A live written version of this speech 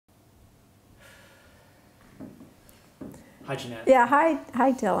Hi, Janette. Yeah,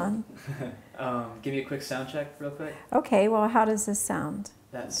 hi, Dylan. Give me a quick sound check real quick. Okay, well, how does this sound?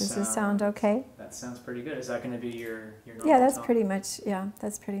 Does this sound okay? That sounds pretty good. Is that going to be your normal Yeah, that's tone?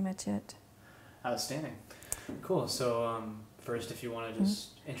 that's pretty much it. Outstanding. Cool. So first, if you want to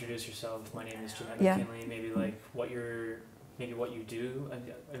just introduce yourself. My name is Janette McKinlay. Maybe like what you do.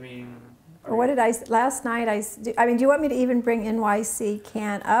 I mean. What did I last night? I mean, do you want me to even bring NYC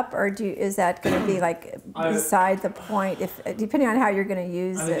Can up, or is that going to be like beside the point? If depending on how you're going to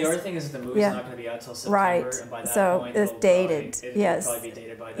use the other thing is the movie's not going to be out till September, right? And by that So point, it's dated. Yes, it'll probably be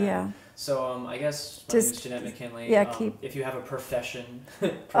dated by then. Yeah. So I guess my name is Janette McKinlay. Yeah. If you have a profession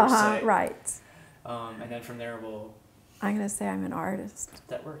per se. Right. And then from there we'll. I'm going to say I'm an artist.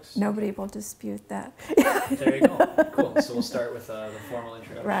 That works. Nobody will dispute that. There you go. Cool. So we'll start with the formal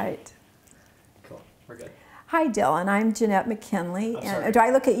introduction. Right. Cool. We're good. Hi, Dylan. I'm Janette McKinlay. And do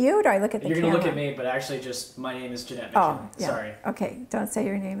I look at you or do I look at the camera? You're going to look at me, but actually just my name is Janette McKinlay. Oh, yeah. Sorry. Okay. Don't say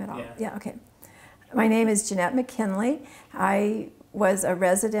your name at all. Yeah. Okay. My name is Janette McKinlay. I was a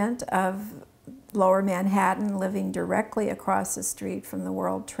resident of Lower Manhattan, living directly across the street from the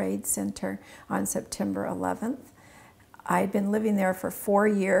World Trade Center on September 11th. I'd been living there for 4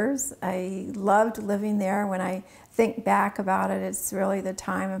 years. I loved living there. When I think back about it, it's really the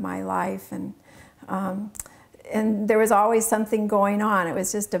time of my life, and there was always something going on. It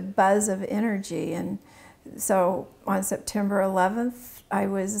was just a buzz of energy. And so on September 11th, I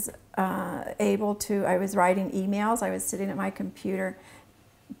was I was writing emails. I was sitting at my computer.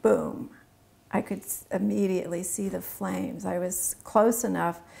 Boom. I could immediately see the flames. I was close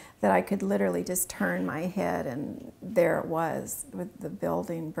enough that I could literally just turn my head, and there it was with the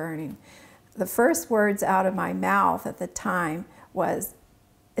building burning. The first words out of my mouth at the time was,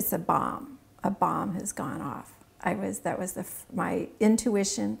 "It's a bomb. A bomb has gone off." My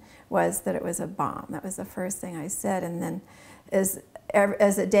intuition was that it was a bomb. That was the first thing I said. And then as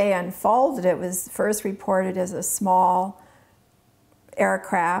the day unfolded, it was first reported as a small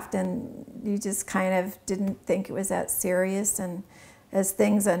aircraft, and you just kind of didn't think it was that serious. And as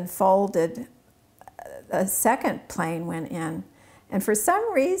things unfolded, a second plane went in. And for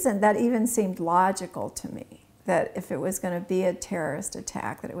some reason, that even seemed logical to me, that if it was going to be a terrorist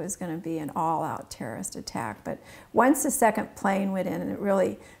attack, that it was going to be an all-out terrorist attack. But once the second plane went in, it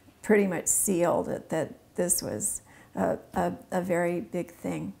really pretty much sealed it, that this was a very big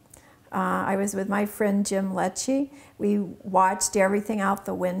thing. I was with my friend Jim Lecce. We watched everything out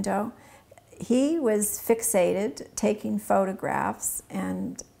the window. He was fixated, taking photographs,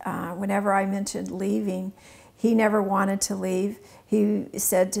 and whenever I mentioned leaving, he never wanted to leave. He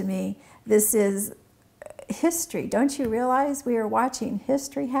said to me, "This is history. Don't you realize we are watching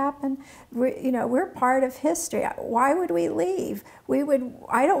history happen? We're part of history. Why would we leave?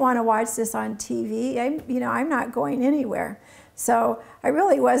 I don't want to watch this on TV. I'm not going anywhere." So I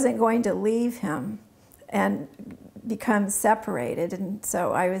really wasn't going to leave him and become separated, and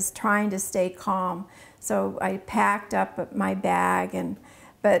so I was trying to stay calm. So I packed up my bag,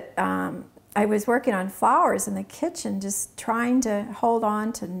 but I was working on flowers in the kitchen, just trying to hold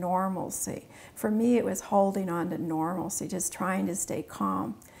on to normalcy. For me, it was holding on to normalcy, just trying to stay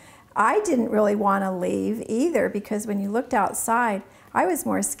calm. I didn't really want to leave either, because when you looked outside, I was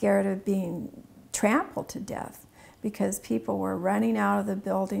more scared of being trampled to death, because people were running out of the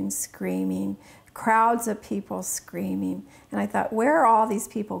building screaming, crowds of people screaming. And I thought, where are all these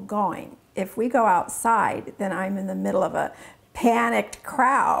people going? If we go outside, then I'm in the middle of a panicked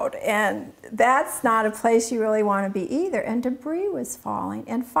crowd, and that's not a place you really want to be either. And debris was falling,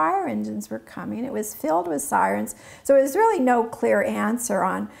 and fire engines were coming. It was filled with sirens. So there was really no clear answer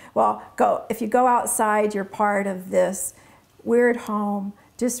on, well, if you go outside, you're part of this. We're at home,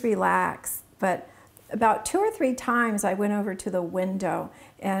 just relax. But about 2 or 3 times I went over to the window,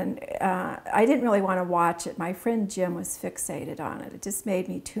 and I didn't really want to watch it. My friend Jim was fixated on it. It just made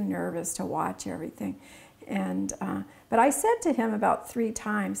me too nervous to watch everything. But I said to him about 3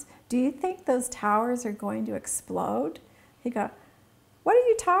 times, "Do you think those towers are going to explode?" He goes, "What are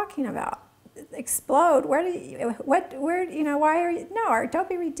you talking about? Explode? Why are you, no, don't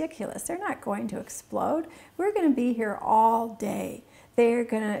be ridiculous. They're not going to explode. We're going to be here all day. They're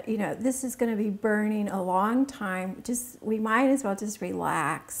going to, this is going to be burning a long time. We might as well just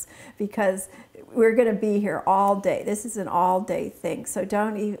relax, because we're going to be here all day. This is an all-day thing, so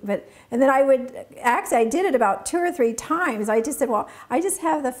don't even," and then I did it about 2 or 3 times. I just said, "Well, I just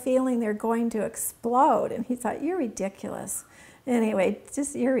have the feeling they're going to explode." And he thought, "You're ridiculous." Anyway,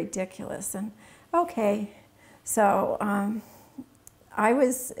 you're ridiculous. And okay, so I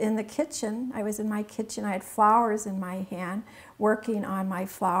was in the kitchen. I was in my kitchen. I had flowers in my hand, working on my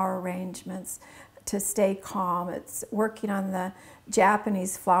flower arrangements. to stay calm. It's working on the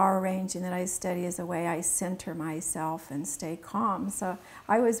Japanese flower arranging that I study as a way I center myself and stay calm. So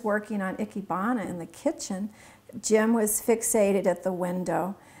I was working on Ikebana in the kitchen. Jim was fixated at the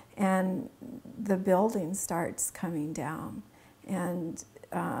window, and the building starts coming down. And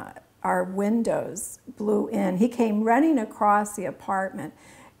our windows blew in. He came running across the apartment.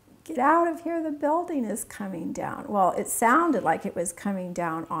 Get out of here, the building is coming down. Well, it sounded like it was coming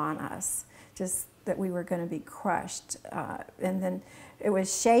down on us, just that we were going to be crushed. And then it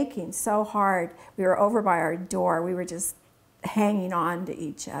was shaking so hard. We were over by our door. We were just hanging on to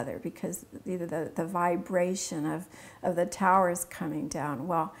each other because either the vibration of the towers coming down.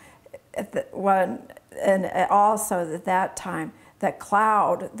 Well, and also at that time, that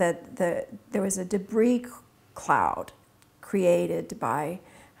cloud, there was a debris cloud created by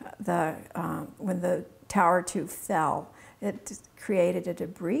when the Tower 2 fell. It created a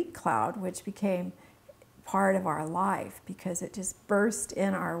debris cloud which became part of our life because it just burst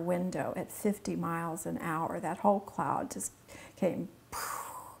in our window at 50 miles an hour. That whole cloud just came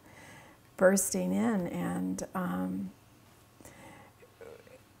bursting in, and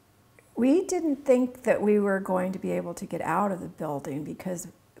we didn't think that we were going to be able to get out of the building because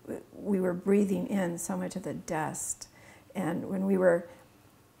we were breathing in so much of the dust. And when we were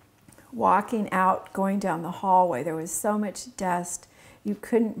walking out, going down the hallway, there was so much dust, you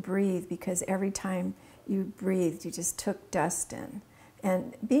couldn't breathe because every time you breathed, you just took dust in.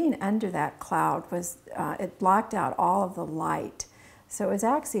 And being under that cloud it blocked out all of the light. So it was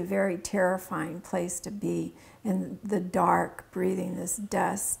actually a very terrifying place to be in the dark, breathing this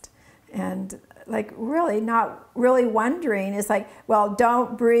dust. And like really not really wondering, it's like, well,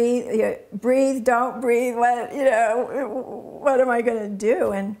 don't breathe, breathe, don't breathe, what am I going to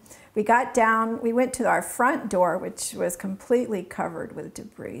do? And we got down, we went to our front door, which was completely covered with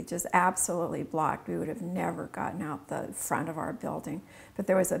debris, just absolutely blocked. We would have never gotten out the front of our building. But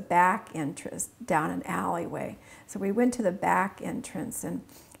there was a back entrance down an alleyway. So we went to the back entrance, and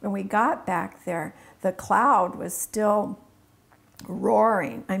when we got back there, the cloud was still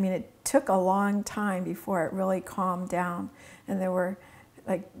roaring. I mean, it took a long time before it really calmed down, and there were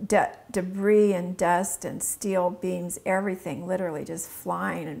like debris and dust and steel beams, everything literally just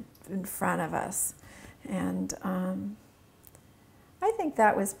flying in front of us. And I think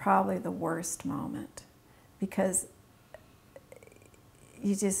that was probably the worst moment because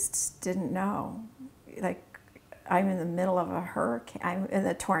you just didn't know. Like, I'm in the middle of a hurricane, I'm in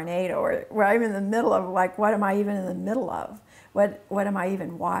a tornado, or I'm in the middle of, like, what am I even in the middle of? What am I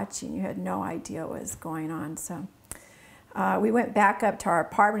even watching? You had no idea what was going on. So we went back up to our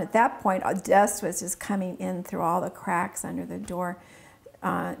apartment. At that point, dust was just coming in through all the cracks under the door.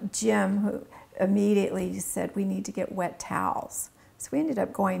 Jim, who immediately said, we need to get wet towels. So we ended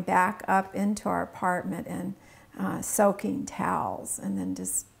up going back up into our apartment and soaking towels and then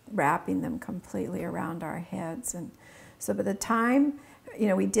just wrapping them completely around our heads. And so by the time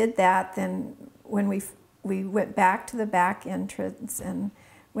we did that, then when we went back to the back entrance, and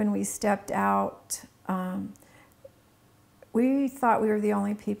when we stepped out, we thought we were the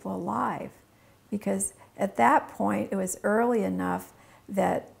only people alive, because at that point it was early enough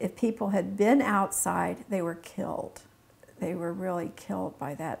that if people had been outside, they were killed. They were really killed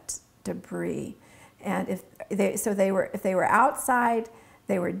by that debris. And if they were outside,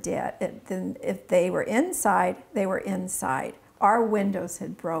 they were dead. Then if they were inside, they were inside. Our windows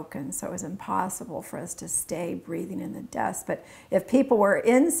had broken, so it was impossible for us to stay breathing in the dust. But if people were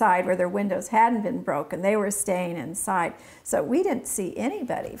inside where their windows hadn't been broken, they were staying inside. So we didn't see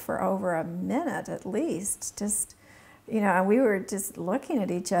anybody for over a minute at least. Just, and we were just looking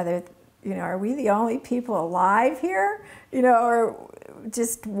at each other, are we the only people alive here? Or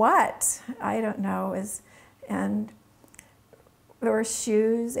just what? I don't know. And there were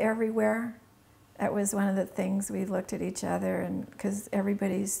shoes everywhere. That was one of the things we looked at each other, and because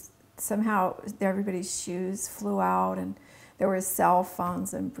everybody's shoes flew out, and there were cell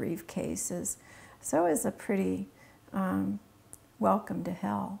phones and briefcases. So it was a pretty welcome to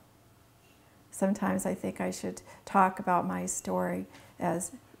hell. Sometimes I think I should talk about my story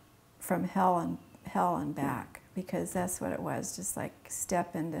as from hell and back, because that's what it was, just like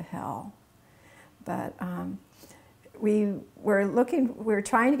step into hell. But we were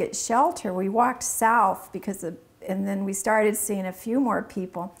trying to get shelter. We walked south and then we started seeing a few more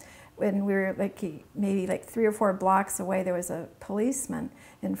people. When we were maybe 3 or 4 blocks away, there was a policeman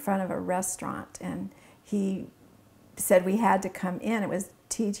in front of a restaurant, and he said we had to come in. It was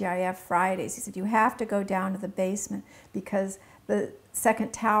TGIF Fridays. He said, you have to go down to the basement because the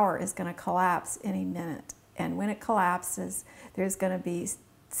second tower is going to collapse any minute. And when it collapses, there's going to be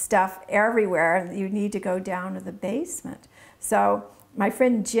stuff everywhere, and you need to go down to the basement. So my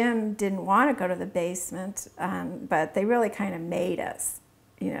friend Jim didn't want to go to the basement, but they really kind of made us.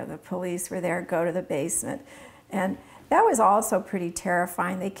 You know, the police were there, go to the basement. And that was also pretty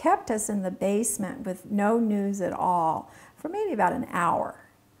terrifying. They kept us in the basement with no news at all for maybe about an hour.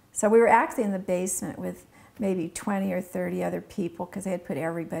 So we were actually in the basement with maybe 20 or 30 other people because they had put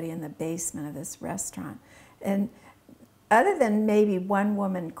everybody in the basement of this restaurant. And other than maybe one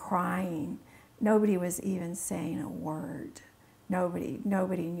woman crying, nobody was even saying a word. Nobody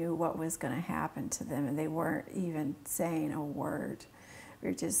knew what was going to happen to them, and they weren't even saying a word. We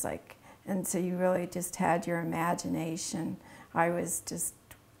were just like, and so you really just had your imagination. I was just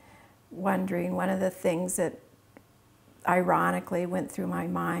wondering, one of the things that ironically went through my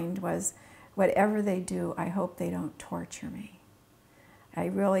mind was, whatever they do, I hope they don't torture me. I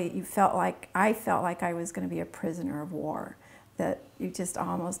felt like I was going to be a prisoner of war, that you just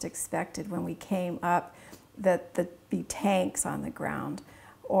almost expected when we came up that there'd be tanks on the ground.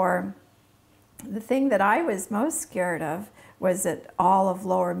 Or the thing that I was most scared of was that all of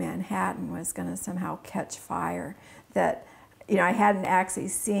Lower Manhattan was going to somehow catch fire. That, you know, I hadn't actually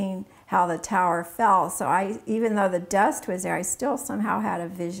seen how the tower fell, so even though the dust was there, I still somehow had a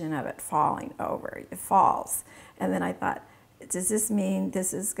vision of it falling over. It falls. And then I thought, does this mean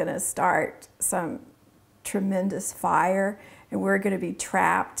this is going to start some tremendous fire and we're going to be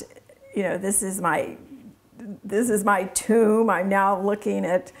trapped? You know, this is my tomb. I'm now looking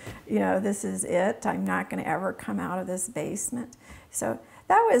at, you know, this is it. I'm not going to ever come out of this basement. So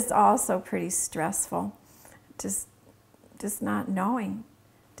that was also pretty stressful, just not knowing,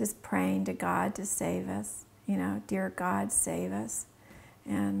 just praying to God to save us. You know, dear God, save us.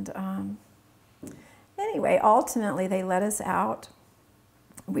 And anyway, ultimately they let us out.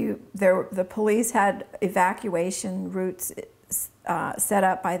 The police had evacuation routes set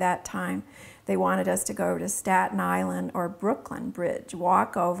up by that time. They wanted us to go to Staten Island or Brooklyn Bridge,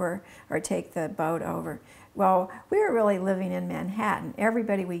 walk over or take the boat over. Well, we were really living in Manhattan.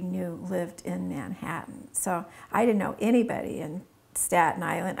 Everybody we knew lived in Manhattan. So I didn't know anybody in Staten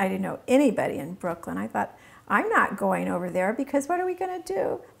Island. I didn't know anybody in Brooklyn. I thought, I'm not going over there because what are we going to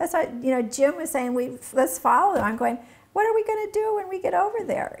do? That's what, you know, Jim was saying, let's follow them. I'm going, what are we going to do when we get over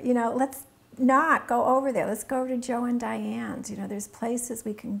there? You know, let's not go over there. Let's go over to Joe and Diane's. You know, there's places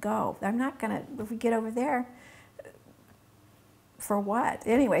we can go. I'm not going to, if we get over there, for what?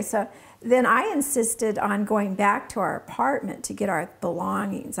 Anyway, so then I insisted on going back to our apartment to get our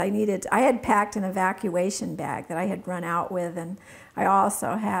belongings. I had packed an evacuation bag that I had run out with, and I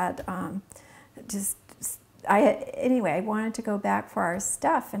also had anyway, I wanted to go back for our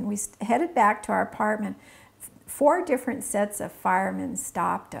stuff, and we headed back to our apartment. 4 different sets of firemen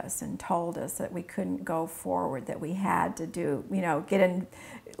stopped us and told us that we couldn't go forward, that we had to do, you know, get in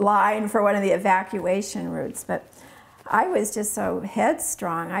line for one of the evacuation routes. But I was just so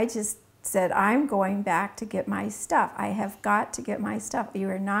headstrong. I just said, I'm going back to get my stuff. I have got to get my stuff. You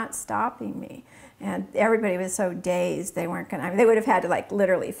are not stopping me. And everybody was so dazed, they weren't going to, I mean, they would have had to like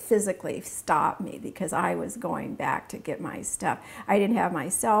literally physically stop me because I was going back to get my stuff. I didn't have my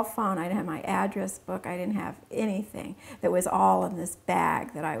cell phone, I didn't have my address book, I didn't have anything. That was all in this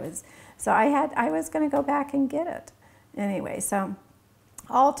bag that I was going to go back and get it. Anyway, so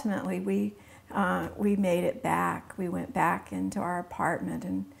ultimately we made it back. We went back into our apartment,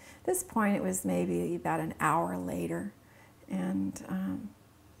 and at this point it was maybe about an hour later, and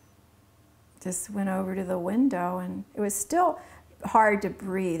just went over to the window, and it was still hard to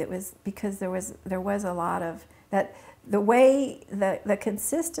breathe. It was because there was a lot of that. The way the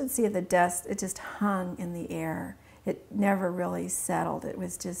consistency of the dust, it just hung in the air. It never really settled. It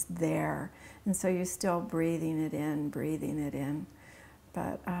was just there, and so you're still breathing it in, breathing it in.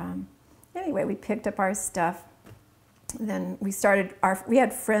 But anyway, we picked up our stuff. Then we started. We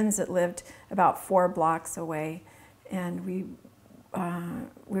had friends that lived about 4 blocks away, and we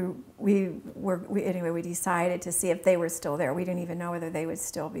decided to see if they were still there. We didn't even know whether they would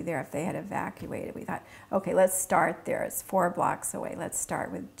still be there if they had evacuated. We thought, okay, let's start there. It's 4 blocks away. Let's start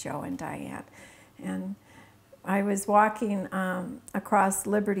with Joe and Diane. And I was walking across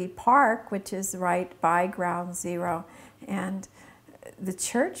Liberty Park, which is right by Ground Zero, and the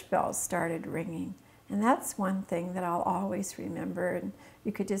church bells started ringing. And that's one thing that I'll always remember. And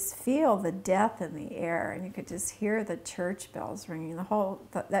you could just feel the death in the air, and you could just hear the church bells ringing.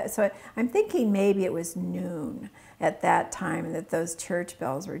 So I'm thinking maybe it was noon at that time, and that those church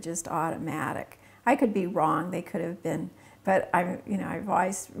bells were just automatic. I could be wrong; they could have been, but I've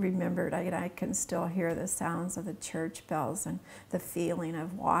always remembered. I can still hear the sounds of the church bells and the feeling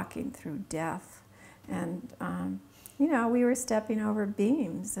of walking through death. And you know, we were stepping over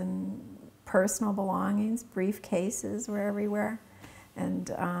beams, and personal belongings, briefcases were everywhere,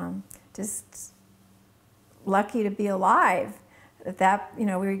 and just lucky to be alive. That, you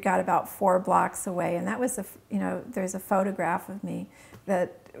know, we got about 4 blocks away, and that was you know, there's a photograph of me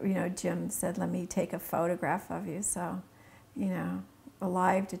that, you know, Jim said, let me take a photograph of you, so, you know,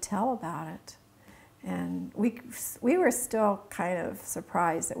 alive to tell about it. And we were still kind of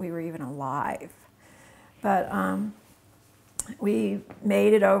surprised that we were even alive. But we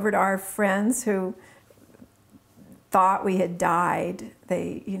made it over to our friends who thought we had died.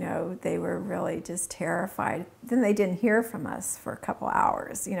 They, you know, they were really just terrified. Then they didn't hear from us for a couple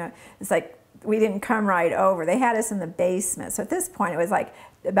hours. You know, it's like we didn't come right over. They had us in the basement. So at this point, it was like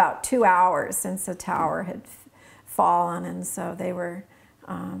about 2 hours since the tower had fallen, and so they were.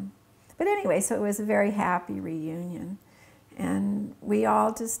 But anyway, so it was a very happy reunion. And we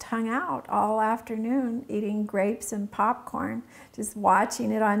all just hung out all afternoon, eating grapes and popcorn, just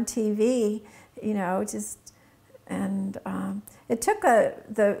watching it on TV, you know, just, and it took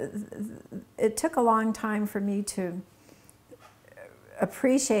a long time for me to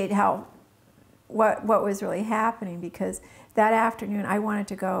appreciate what was really happening, because that afternoon I wanted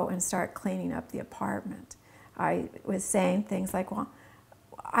to go and start cleaning up the apartment. I was saying things like, well,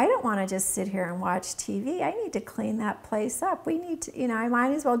 I don't want to just sit here and watch TV. I need to clean that place up. We need to, you know, I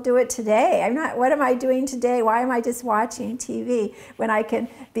might as well do it today. I'm not, what am I doing today? Why am I just watching TV when I can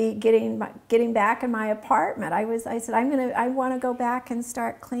be getting back in my apartment? I said, I want to go back and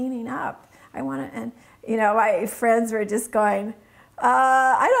start cleaning up. I want to, and, you know, my friends were just going,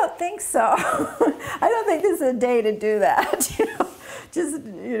 I don't think so. I don't think this is a day to do that, you know. Just,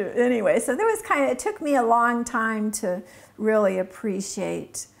 you know, anyway, so there was kind of, it took me a long time to really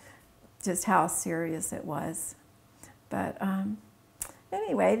appreciate just how serious it was. But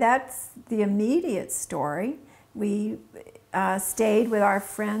anyway, that's the immediate story. We stayed with our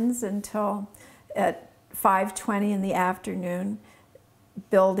friends until at 5:20 in the afternoon.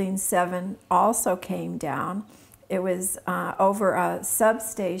 Building 7 also came down. It was over a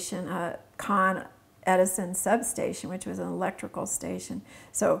substation, a Con Edison substation, which was an electrical station.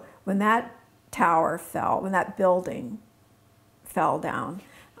 So when that tower fell, when that building fell down,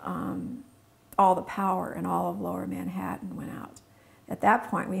 all the power in all of Lower Manhattan went out. At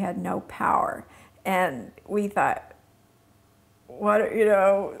that point, we had no power, and we thought, what, you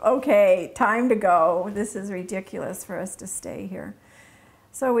know, okay, time to go. This is ridiculous for us to stay here.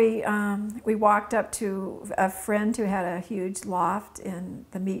 So we walked up to a friend who had a huge loft in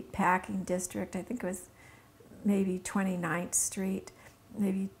the meat packing district. I think it was maybe 29th Street,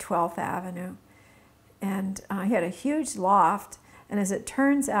 maybe 12th Avenue. And he had a huge loft, and as it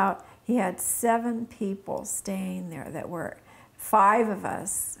turns out, he had 7 people staying there that were 5 of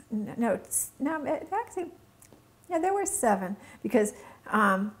us. No, actually, yeah, there were 7, because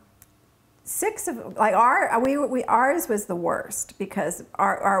 6 of, like, ours was the worst, because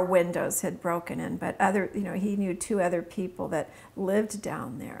our windows had broken in, but you know, he knew 2 other people that lived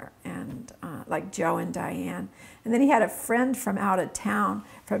down there, and like Joe and Diane. And then he had a friend from out of town,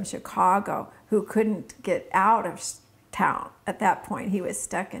 from Chicago, who couldn't get out of town. At that point, he was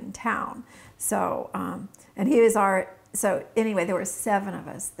stuck in town. So, and he was so anyway, there were 7 of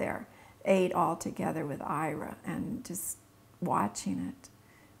us there, 8 all together with Ira, and just watching it,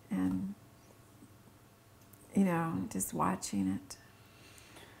 and, you know, just watching it.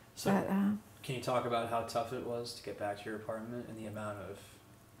 So, but, can you talk about how tough it was to get back to your apartment, and the amount of,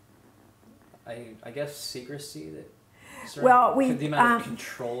 I guess, secrecy that, well, the amount of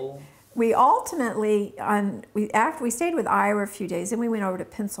control? We ultimately, after we stayed with Ira a few days, and we went over to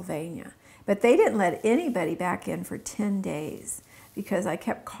Pennsylvania, but they didn't let anybody back in for 10 days, because I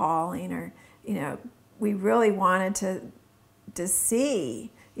kept calling, or, you know, we really wanted to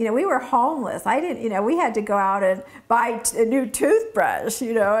see. You know, we were homeless. I didn't, you know, we had to go out and buy a new toothbrush,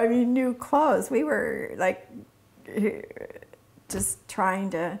 you know, I mean, new clothes. We were like just trying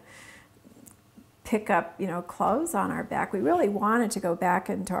to pick up, you know, clothes on our back. We really wanted to go back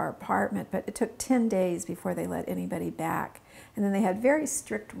into our apartment, but it took 10 days before they let anybody back. And then they had very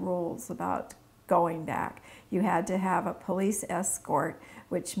strict rules about going back. You had to have a police escort,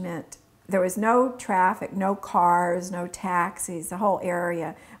 which meant there was no traffic, no cars, no taxis. The whole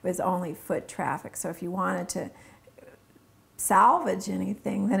area was only foot traffic. So if you wanted to salvage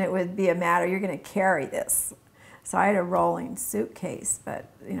anything, then it would be a matter, you're going to carry this. So I had a rolling suitcase, but,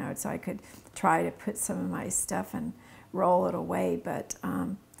 you know, so I could try to put some of my stuff and roll it away. But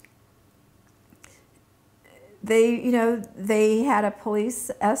they had a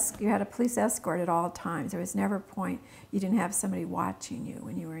police escort at all times. There was never a point you didn't have somebody watching you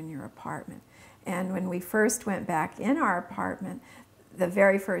when you were in your apartment. And when we first went back in our apartment, the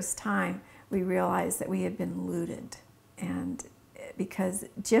very first time, we realized that we had been looted. And because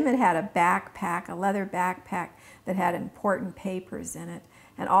Jim had had a backpack, a leather backpack that had important papers in it,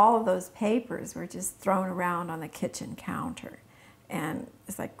 and all of those papers were just thrown around on the kitchen counter. And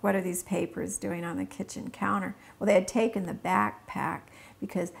it's like, what are these papers doing on the kitchen counter? Well, they had taken the backpack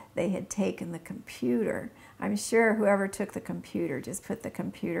because they had taken the computer. I'm sure whoever took the computer just put the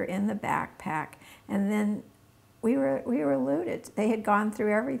computer in the backpack, and then we were looted. They had gone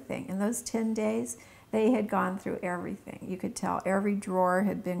through everything. In those 10 days, they had gone through everything. You could tell every drawer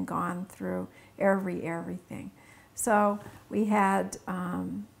had been gone through, everything. So we had,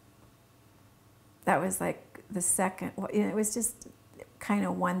 that was like the second, well, it was just kind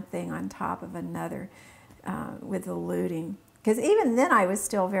of one thing on top of another with the looting. Because even then I was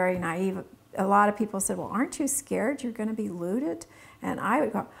still very naive. A lot of people said, well, aren't you scared you're going to be looted? And I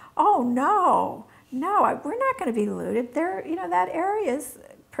would go, oh, no, we're not going to be looted. There, that area is,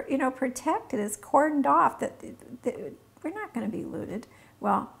 protected, it's cordoned off. That we're not going to be looted.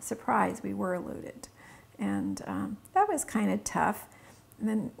 Well, surprise, we were looted. And that was kind of tough. And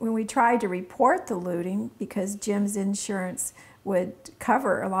then when we tried to report the looting, because Jim's insurance would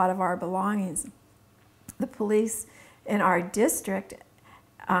cover a lot of our belongings, the police in our district,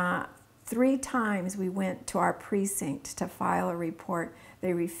 3 times we went to our precinct to file a report.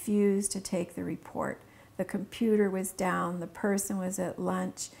 They refused to take the report. The computer was down, the person was at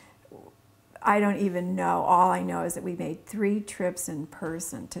lunch. I don't even know. All I know is that we made 3 trips in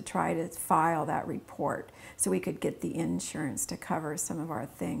person to try to file that report so we could get the insurance to cover some of our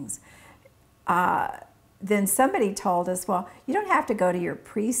things. Then somebody told us, well, you don't have to go to your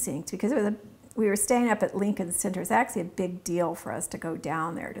precinct, because we were staying up at Lincoln Center. It's actually a big deal for us to go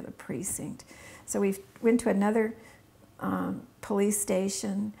down there to the precinct. So we went to another police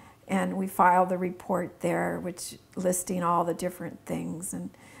station, and we filed the report there, which listing all the different things. And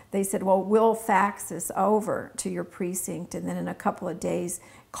they said, well, we'll fax this over to your precinct, and then in a couple of days,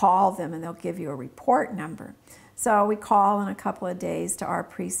 call them and they'll give you a report number. So we call in a couple of days to our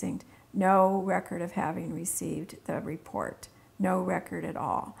precinct. No record of having received the report. No record at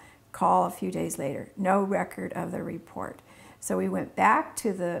all. Call a few days later. No record of the report. So we went back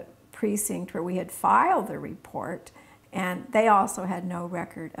to the precinct where we had filed the report, and they also had no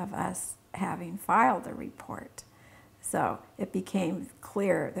record of us having filed the report. So it became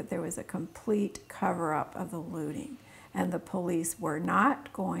clear that there was a complete cover-up of the looting, and the police were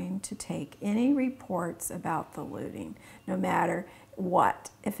not going to take any reports about the looting, no matter what.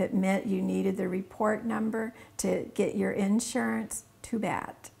 If it meant you needed the report number to get your insurance, too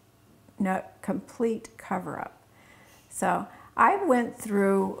bad. No, complete cover-up. So I went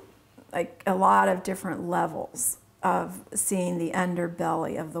through like a lot of different levels of seeing the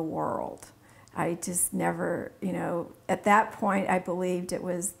underbelly of the world. I just never, at that point I believed it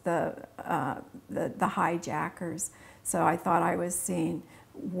was the hijackers. So I thought I was seeing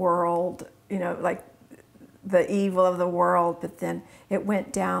world, like the evil of the world, but then it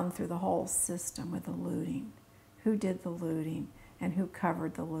went down through the whole system with the looting. Who did the looting and who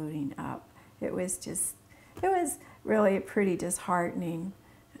covered the looting up? It was really a pretty disheartening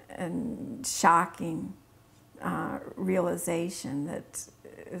and shocking realization that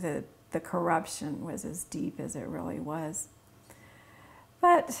the corruption was as deep as it really was.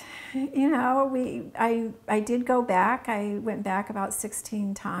 But, I did go back. I went back about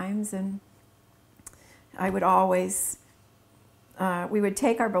 16 times, and I would always, we would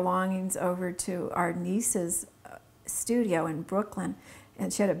take our belongings over to our niece's studio in Brooklyn,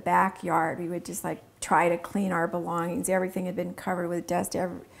 and she had a backyard. We would just try to clean our belongings. Everything had been covered with dust.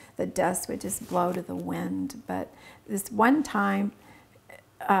 The dust would just blow to the wind. But this one time,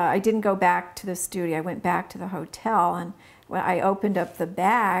 I didn't go back to the studio. I went back to the hotel, and when I opened up the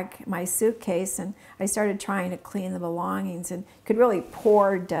bag, my suitcase, and I started trying to clean the belongings, and could really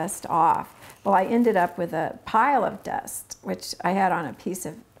pour dust off. Well, I ended up with a pile of dust, which I had on a piece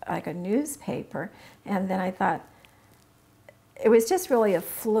of a newspaper, and then I thought, it was just really a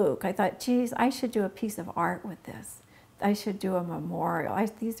fluke. I thought, geez, I should do a piece of art with this. I should do a memorial.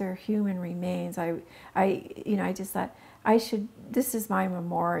 These are human remains. I just thought, this is my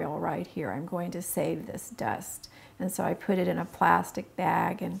memorial right here. I'm going to save this dust. And so I put it in a plastic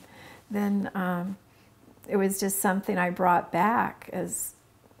bag, and then it was just something I brought back as,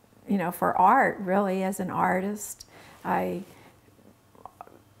 for art, really, as an artist. I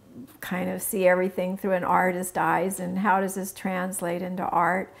kind of see everything through an artist's eyes, and how does this translate into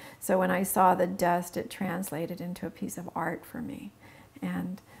art? So when I saw the dust, it translated into a piece of art for me.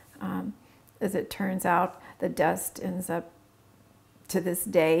 And as it turns out, the dust ends up to this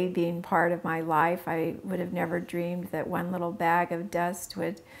day being part of my life. I would have never dreamed that one little bag of dust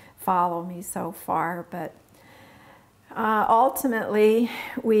would follow me so far, but ultimately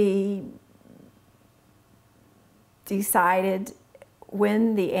we decided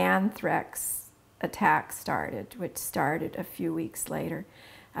when the anthrax attack started, which started a few weeks later,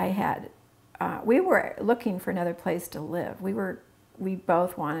 we were looking for another place to live. We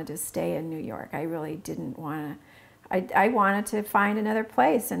both wanted to stay in New York. I really didn't want to. I wanted to find another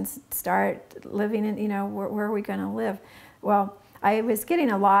place and start living in, where are we going to live? Well, I was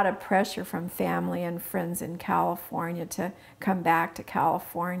getting a lot of pressure from family and friends in California to come back to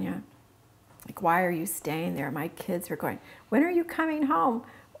California. Like, why are you staying there? My kids were going, when are you coming home?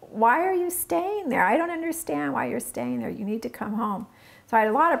 Why are you staying there? I don't understand why you're staying there. You need to come home. So I had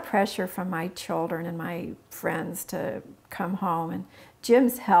a lot of pressure from my children and my friends to come home. And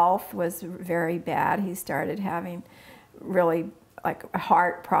Jim's health was very bad. He started having really like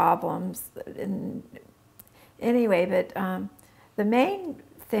heart problems. And anyway, but the main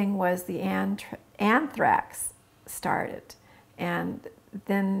thing was the anthrax started. And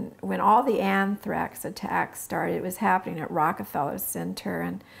then when all the anthrax attacks started, it was happening at Rockefeller Center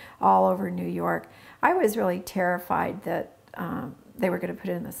and all over New York. I was really terrified that they were going to put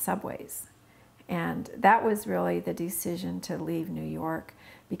it in the subways. And that was really the decision to leave New York,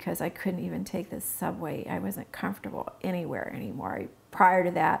 because I couldn't even take the subway. I wasn't comfortable anywhere anymore. Prior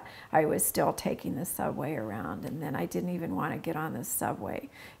to that, I was still taking the subway around, and then I didn't even want to get on the subway.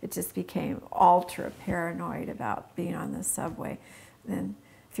 It just became ultra paranoid about being on the subway. Then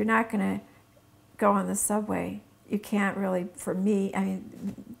if you're not going to go on the subway, you can't really, for me, I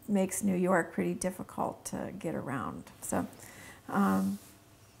mean, it makes New York pretty difficult to get around. So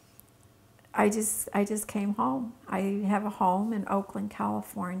I just came home. I have a home in Oakland,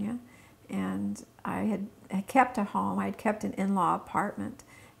 California, and I kept a home. I'd kept an in-law apartment,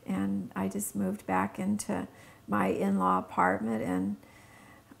 and I just moved back into my in-law apartment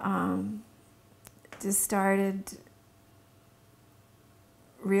and just started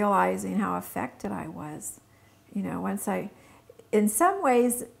realizing how affected I was. In some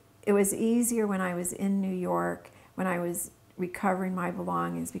ways, it was easier when I was in New York, when I was recovering my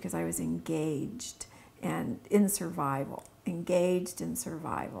belongings, because I was engaged and in survival,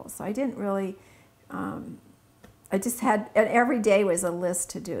 So I didn't really, I just had, and every day was a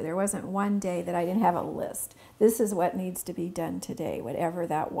list to do. There wasn't one day that I didn't have a list. This is what needs to be done today, whatever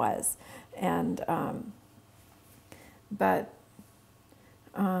that was. And,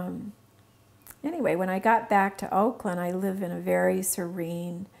 anyway, when I got back to Oakland, I lived in a very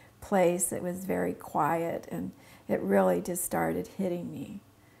serene place. It was very quiet, and it really just started hitting me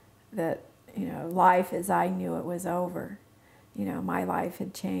that, life as I knew it was over. My life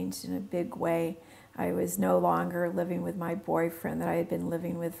had changed in a big way. I was no longer living with my boyfriend that I had been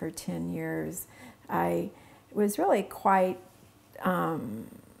living with for 10 years. I was really quite, I'll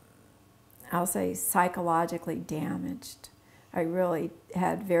say, psychologically damaged. I really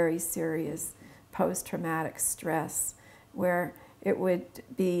had very serious post-traumatic stress, where it would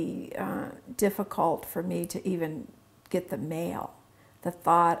be difficult for me to even get the mail. The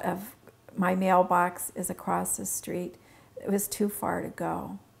thought of my mailbox is across the street, it was too far to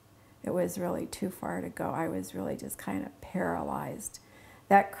go. It was really too far to go. I was really just kind of paralyzed.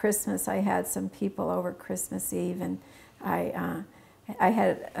 That Christmas, I had some people over Christmas Eve, and I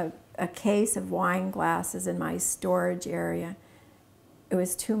had a case of wine glasses in my storage area. It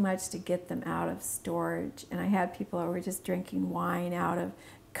was too much to get them out of storage, and I had people over just drinking wine out of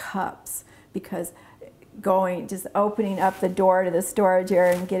cups, because just opening up the door to the storage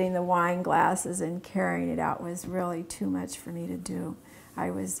area and getting the wine glasses and carrying it out was really too much for me to do. I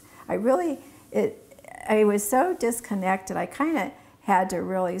was so disconnected. I kind of had to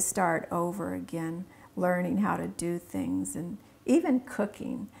really start over again, learning how to do things, and even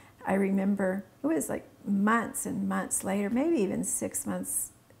cooking. I remember it was like months and months later, maybe even 6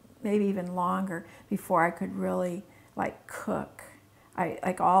 months, maybe even longer, before I could really cook.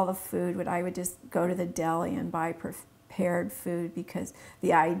 Like all the food, I would just go to the deli and buy prepared food, because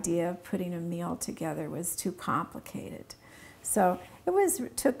the idea of putting a meal together was too complicated. So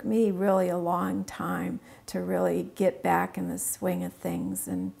it took me really a long time to really get back in the swing of things,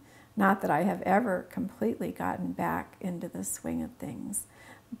 and not that I have ever completely gotten back into the swing of things.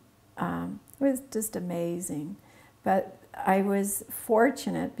 It was just amazing. But I was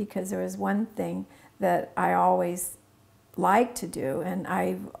fortunate, because there was one thing that I always liked to do, and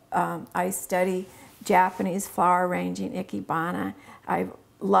I study Japanese flower arranging, ikebana. I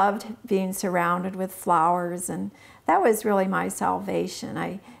loved being surrounded with flowers, and that was really my salvation.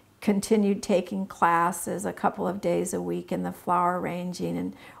 I continued taking classes a couple of days a week in the flower arranging.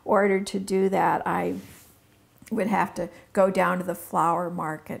 In order to do that, I would have to go down to the flower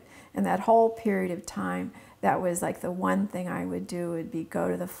market. And that whole period of time, that was like the one thing I would do would be go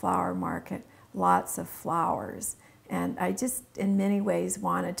to the flower market, lots of flowers. And I just, in many ways,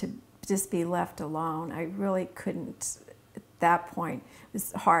 wanted to just be left alone. I really couldn't, at that point, it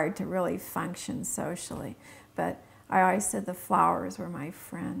was hard to really function socially. But I always said the flowers were my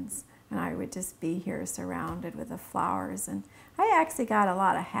friends, and I would just be here surrounded with the flowers. And I actually got a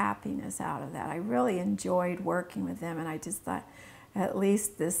lot of happiness out of that. I really enjoyed working with them, and I just thought, at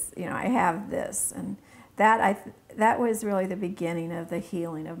least this, you know, I have this. And that was really the beginning of the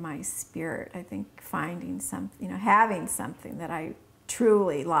healing of my spirit. I think finding something, you know, having something that I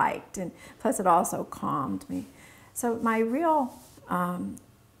truly liked, and plus it also calmed me. So my real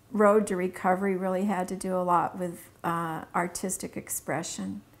road to recovery really had to do a lot with artistic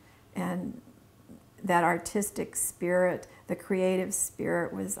expression, and that artistic spirit, the creative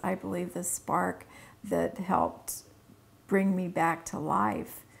spirit, was, I believe, the spark that helped bring me back to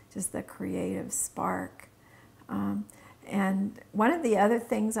life, just the creative spark. And one of the other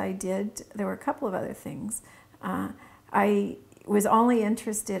things I did, there were a couple of other things, I was only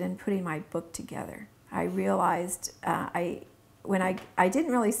interested in putting my book together. I realized when I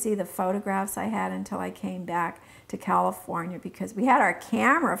didn't really see the photographs I had until I came back to California, because we had our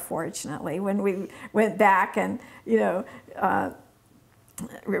camera, fortunately, when we went back and, you know,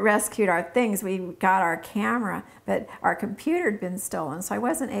 rescued our things. We got our camera, but our computer had been stolen, so I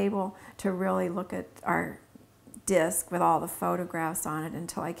wasn't able to really look at our disc with all the photographs on it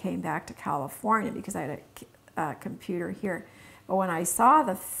until I came back to California, because I had a computer here. But when I saw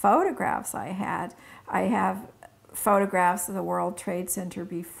the photographs I have photographs of the World Trade Center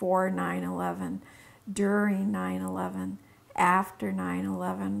before 9/11, during 9/11, after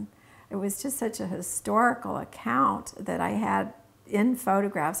 9/11. It was just such a historical account that I had in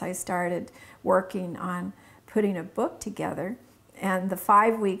photographs. I started working on putting a book together, and the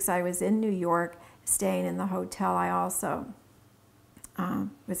 5 weeks I was in New York staying in the hotel, I also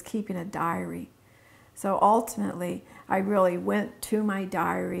was keeping a diary. So ultimately, I really went to my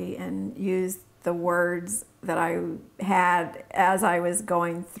diary and used the words that I had as I was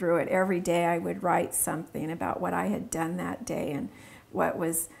going through it. Every day I would write something about what I had done that day and what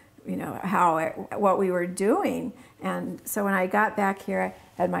was, you know, what we were doing. And so when I got back here,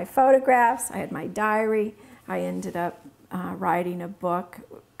 I had my photographs, I had my diary. I ended up writing a book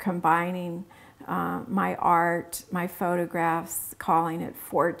combining my art, my photographs, calling it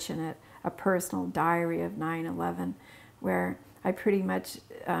Fortunate, a personal diary of 9/11, where I pretty much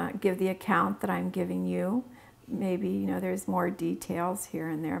give the account that I'm giving you. Maybe, you know, there's more details here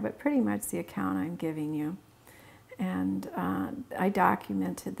and there, but pretty much the account I'm giving you. And I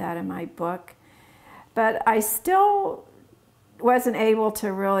documented that in my book. But I still wasn't able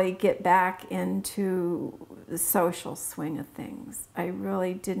to really get back into the social swing of things. I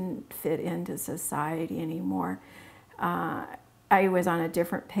really didn't fit into society anymore. I was on a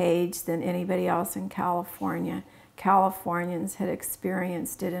different page than anybody else in California. Californians had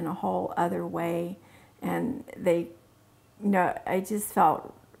experienced it in a whole other way, and they, you know, I just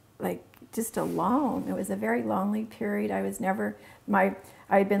felt like just alone. It was a very lonely period. I was never,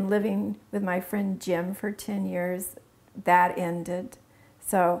 I'd been living with my friend Jim for 10 years. That ended.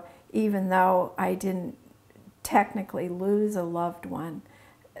 So even though I didn't technically lose a loved one,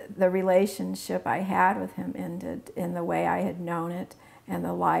 the relationship I had with him ended in the way I had known it and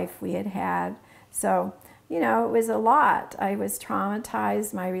the life we had had. So, you know, it was a lot. I was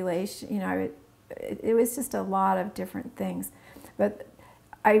traumatized, my relation, you know, it was just a lot of different things. But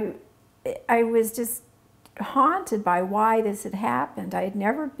I was just haunted by why this had happened. I had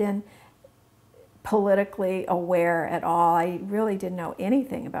never been politically aware at all. I really didn't know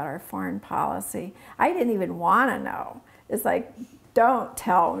anything about our foreign policy. I didn't even want to know. It's like, don't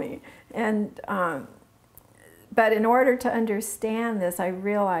tell me. And but in order to understand this, I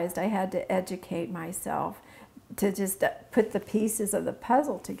realized I had to educate myself to just put the pieces of the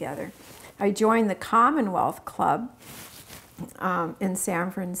puzzle together. I joined the Commonwealth Club in San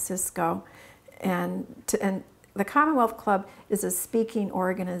Francisco, and the Commonwealth Club is a speaking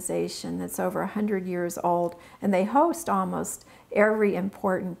organization that's over 100 years old, and they host almost every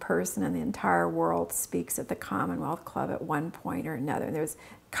important person in the entire world speaks at the Commonwealth Club at one point or another. There's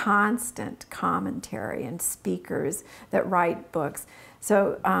constant commentary and speakers that write books.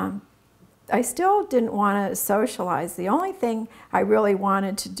 So I still didn't want to socialize. The only thing I really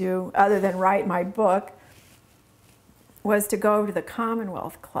wanted to do, other than write my book, was to go to the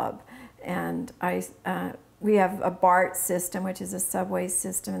Commonwealth Club. And we have a BART system, which is a subway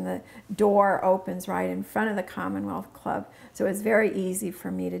system, and the door opens right in front of the Commonwealth Club. So it was very easy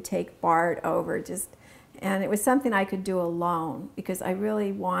for me to take BART over. And it was something I could do alone, because I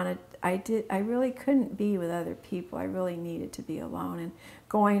really really couldn't be with other people. I really needed to be alone. And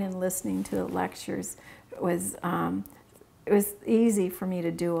going and listening to the lectures was, it was easy for me to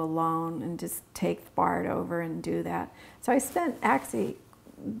do alone and just take BART over and do that. So I spent actually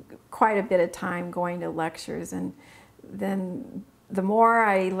quite a bit of time going to lectures, and then the more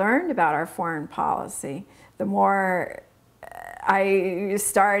I learned about our foreign policy, the more I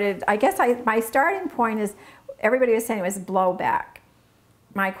started, I guess my starting point is, everybody was saying it was blowback.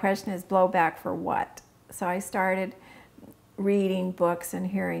 My question is, blowback for what? So I started reading books and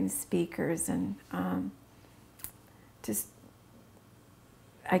hearing speakers, and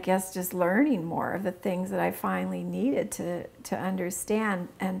I guess just learning more of the things that I finally needed to understand.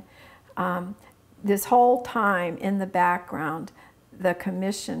 And this whole time in the background, the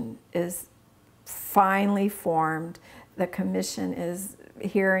commission is finally formed. The commission is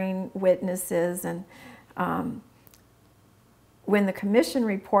hearing witnesses, and when the commission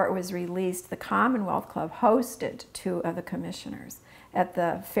report was released, the Commonwealth Club hosted 2 of the commissioners at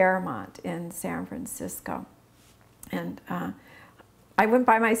the Fairmont in San Francisco. And I went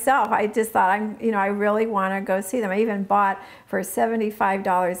by myself. I just thought, I really want to go see them. I even bought for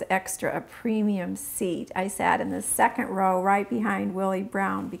 $75 extra a premium seat. I sat in the second row right behind Willie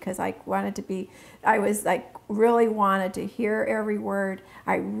Brown, because I really wanted to hear every word.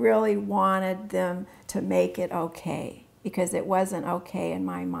 I really wanted them to make it okay, because it wasn't okay in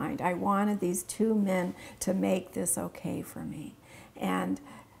my mind. I wanted these 2 men to make this okay for me. And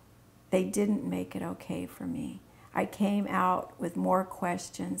they didn't make it okay for me. I came out with more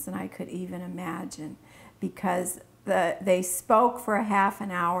questions than I could even imagine, because they spoke for a half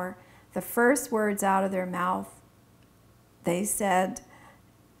an hour. The first words out of their mouth, they said,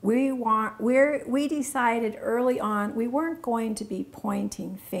 we decided early on we weren't going to be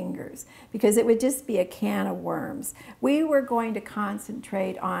pointing fingers, because it would just be a can of worms. We were going to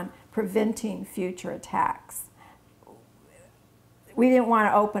concentrate on preventing future attacks. We didn't want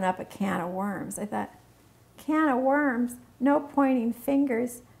to open up a can of worms. I thought, can of worms, no pointing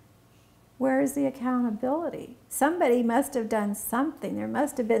fingers. Where is the accountability? Somebody must have done something. There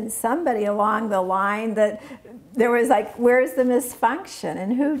must have been somebody along the line that there was like, where's the misfunction,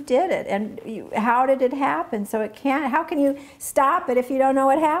 and who did it, and how did it happen? So it can't, how can you stop it if you don't know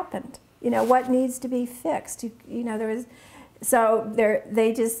what happened? What needs to be fixed? There was, so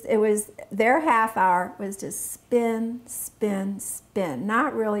it was, their half hour was just spin, spin, spin,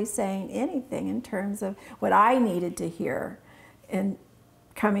 not really saying anything in terms of what I needed to hear, and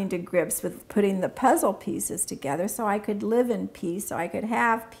coming to grips with putting the puzzle pieces together so I could live in peace, so I could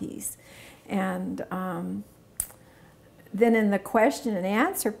have peace. And then in the question and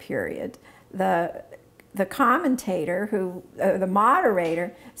answer period, the commentator, the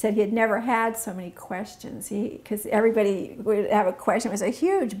moderator, said he had never had so many questions. Because everybody would have a question. It was a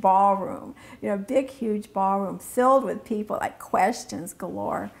huge ballroom, big, huge ballroom filled with people, like questions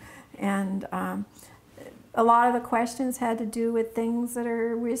galore. And a lot of the questions had to do with things that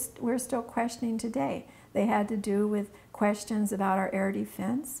we're still questioning today. They had to do with questions about our air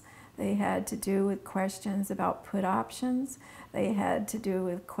defense. They had to do with questions about put options. They had to do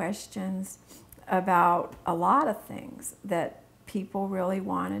with questions about a lot of things that people really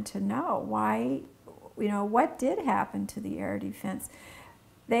wanted to know. Why, what did happen to the air defense?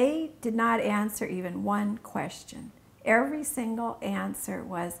 They did not answer even one question. Every single answer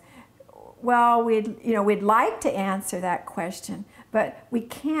was, well, we'd like to answer that question, but we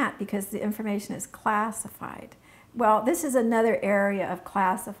can't because the information is classified. Well, this is another area of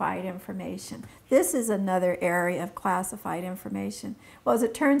classified information. This is another area of classified information. Well, as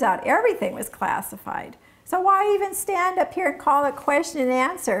it turns out, everything was classified. So why even stand up here and call it question and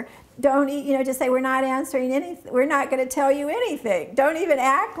answer? Don't, just say we're not answering anything. We're not going to tell you anything. Don't even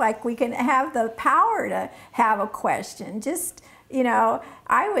act like we can have the power to have a question. Just,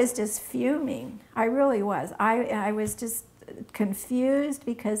 I was just fuming. I really was. I was just confused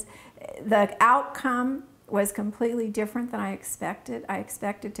because the outcome was completely different than I expected. I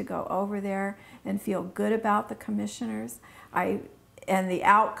expected to go over there and feel good about the commissioners. And the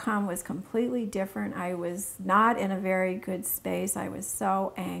outcome was completely different. I was not in a very good space. I was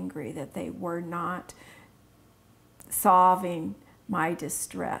so angry that they were not solving my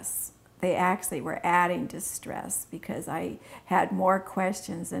distress. They actually were adding distress because I had more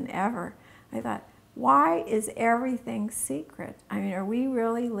questions than ever. I thought, Why is everything secret? I mean, are we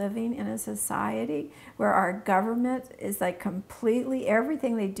really living in a society where our government is like completely,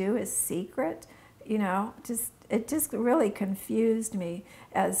 everything they do is secret? You know, it just really confused me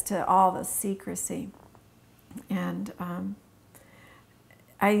as to all the secrecy. And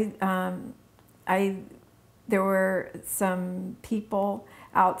there were some people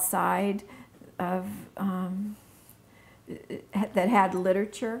outside of that had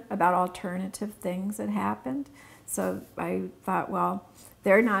literature about alternative things that happened. So I thought, well,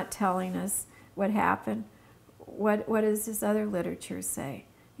 they're not telling us what happened. What does this other literature say?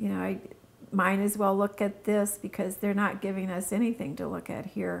 You know, I might as well look at this because they're not giving us anything to look at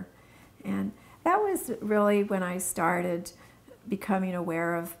here. And that was really when I started becoming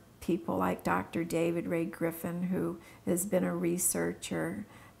aware of people like Dr. David Ray Griffin, who has been a researcher,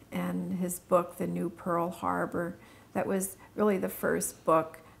 and his book, The New Pearl Harbor. That was really the first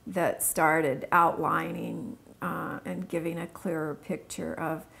book that started outlining and giving a clearer picture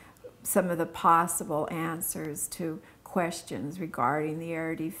of some of the possible answers to questions regarding the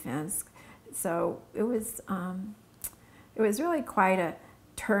air defense. So it was really quite a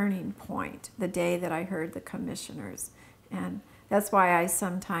turning point the day that I heard the commissioners. And that's why I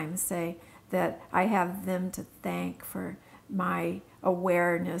sometimes say that I have them to thank for my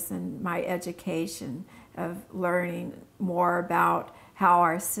awareness and my education of learning more about how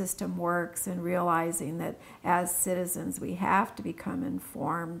our system works and realizing that as citizens we have to become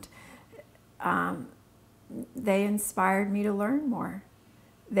informed. They inspired me to learn more.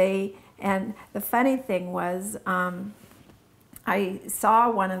 And the funny thing was, I saw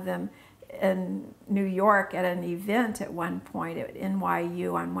one of them in New York at an event at one point at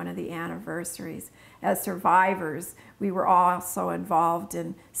NYU on one of the anniversaries. As survivors, we were also involved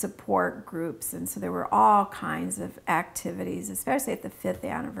in support groups, and so there were all kinds of activities, especially at the 5th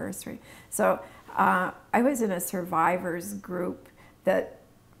anniversary. So I was in a survivors group that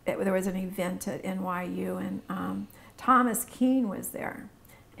there was an event at NYU, and Thomas Keane was there.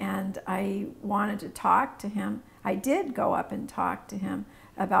 And I wanted to talk to him. I did go up and talk to him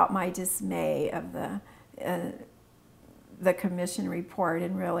about my dismay of the commission report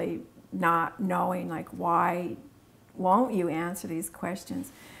and really not knowing, like, why won't you answer these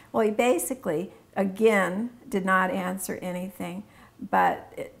questions? Well, he basically, again, did not answer anything,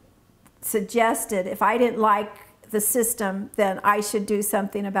 but it suggested if I didn't like the system, then I should do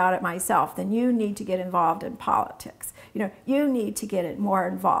something about it myself. Then you need to get involved in politics. You know, you need to get it more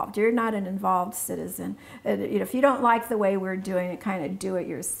involved. You're not an involved citizen. You know, if you don't like the way we're doing it, kind of do it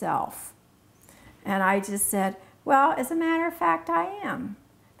yourself. And I just said, well, as a matter of fact, I am.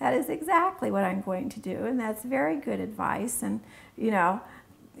 That is exactly what I'm going to do, and that's very good advice. And you're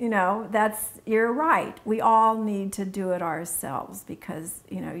right. We all need to do it ourselves because,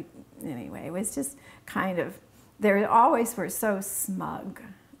 anyway, it was just kind of, they always were so smug.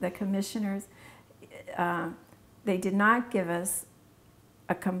 The commissioners, they did not give us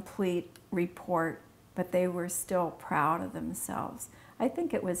a complete report, but they were still proud of themselves. I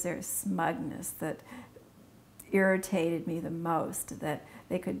think it was their smugness that irritated me the most, that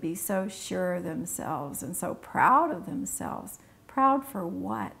they could be so sure of themselves and so proud of themselves. Proud for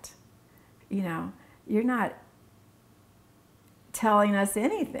what? You're not telling us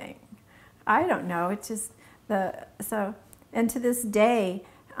anything. I don't know. It's just and to this day,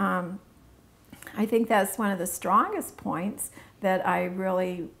 I think that's one of the strongest points that I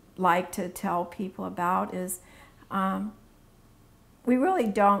really like to tell people about is we really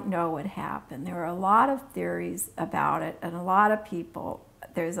don't know what happened. There are a lot of theories about it, and a lot of people,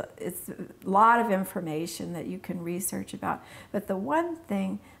 it's a lot of information that you can research about. But the one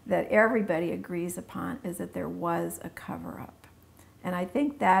thing that everybody agrees upon is that there was a cover-up. And I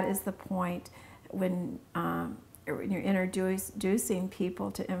think that is the point when you're introducing people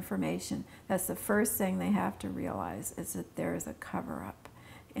to information. That's the first thing they have to realize is that there is a cover-up.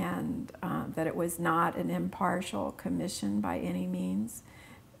 And that it was not an impartial commission by any means.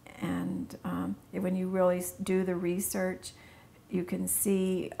 And when you really do the research, you can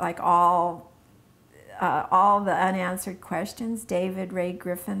see like all the unanswered questions. David Ray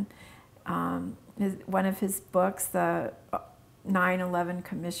Griffin, one of his books, the 9/11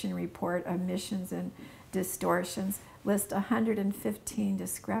 Commission Report, Omissions and Distortions, lists 115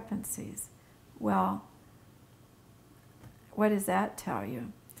 discrepancies. Well, what does that tell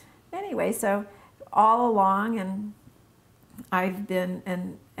you? Anyway, so all along, and I've been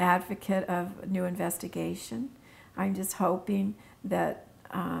an advocate of new investigation. I'm just hoping that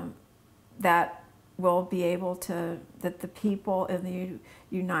that will be able to, that the people in the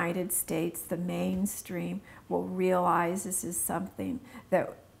United States, the mainstream, will realize this is something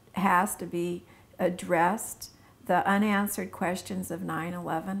that has to be addressed the unanswered questions of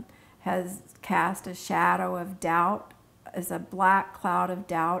 9/11, has cast a shadow of doubt, as a black cloud of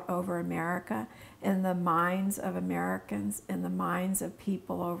doubt over America in the minds of Americans, in the minds of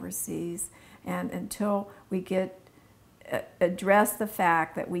people overseas. And until we address the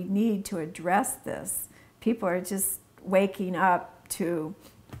fact that we need to address this, people are just waking up to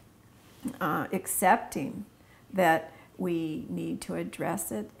accepting that we need to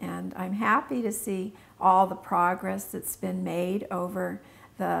address it. And I'm happy to see all the progress that's been made over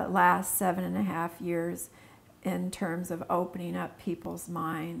the last 7.5 years in terms of opening up people's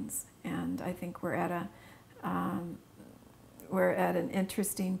minds. And I think we're at an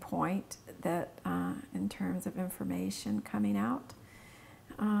interesting point that in terms of information coming out.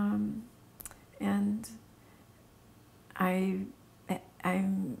 And I'm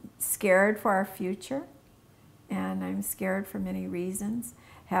scared for our future, and I'm scared for many reasons.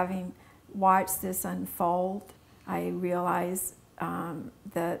 Having watched this unfold, I realize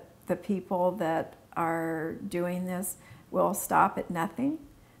that the people that are doing this will stop at nothing.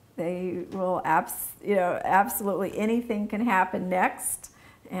 They will, absolutely anything can happen next,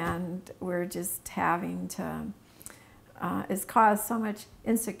 and we're just having to, it's caused so much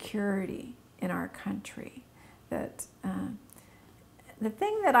insecurity in our country that the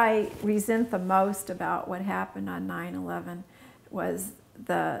thing that I resent the most about what happened on 9/11 was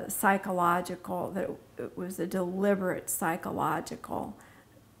the psychological, that it was a deliberate psychological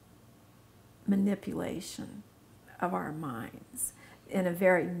manipulation of our minds in a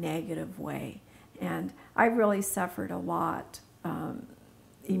very negative way. And I really suffered a lot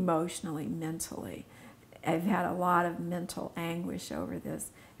emotionally, mentally. I've had a lot of mental anguish over this.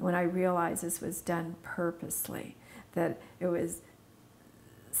 And when I realized this was done purposely, that it was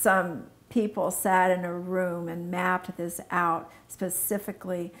some people sat in a room and mapped this out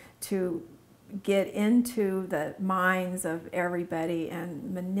specifically to get into the minds of everybody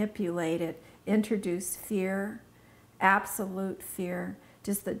and manipulate it, introduce fear, absolute fear,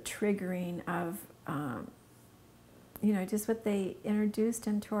 just the triggering of, just what they introduced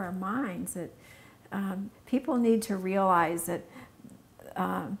into our minds. That people need to realize that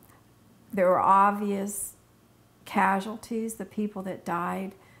there were obvious casualties, the people that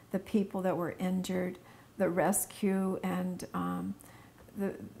died, the people that were injured, the rescue and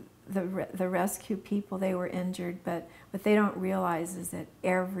the rescue people, they were injured, but what they don't realize is that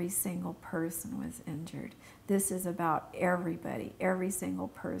every single person was injured. This is about everybody, every single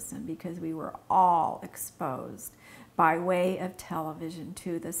person, because we were all exposed by way of television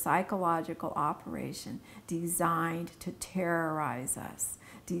to the psychological operation designed to terrorize us,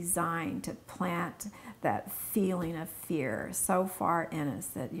 designed to plant that feeling of fear so far in us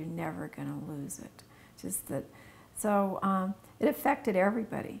that you're never going to lose it. Just that, so it affected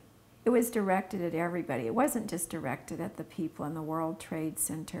everybody. It was directed at everybody. It wasn't just directed at the people in the World Trade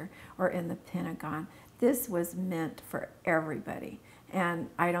Center or in the Pentagon. This was meant for everybody. And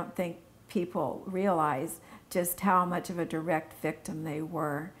I don't think people realize just how much of a direct victim they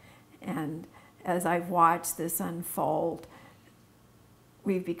were. And as I've watched this unfold,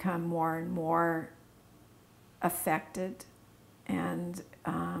 we've become more and more affected. And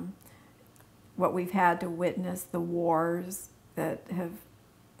what we've had to witness, the wars that have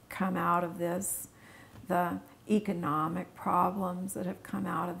come out of this, the economic problems that have come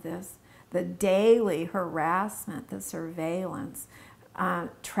out of this, the daily harassment, the surveillance.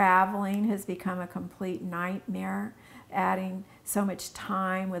 Traveling has become a complete nightmare, adding so much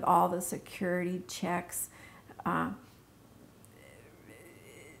time with all the security checks.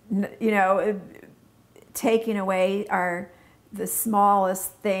 Taking away the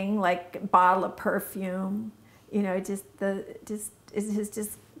smallest thing, like a bottle of perfume. It has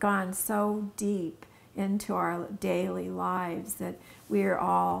just gone so deep into our daily lives that we're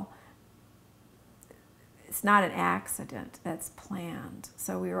all, it's not an accident, that's planned.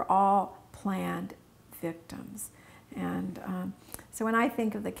 So we were all planned victims. And so when I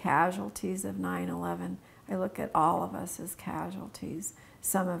think of the casualties of 9/11, I look at all of us as casualties.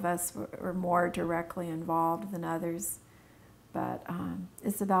 Some of us were more directly involved than others, but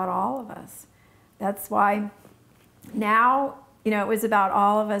it's about all of us. That's why now, it was about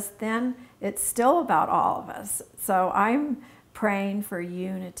all of us then, it's still about all of us. So I'm praying for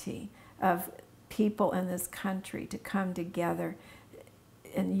unity of people in this country to come together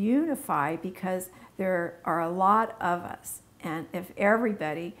and unify, because there are a lot of us. And if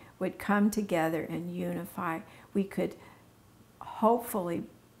everybody would come together and unify, we could hopefully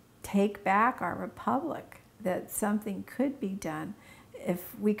take back our republic, that something could be done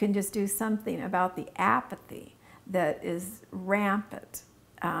if we can just do something about the apathy that is rampant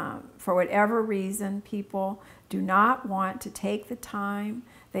for whatever reason, people do not want to take the time.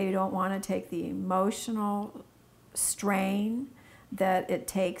 They don't want to take the emotional strain that it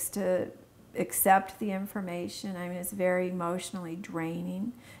takes to accept the information. I mean, it's very emotionally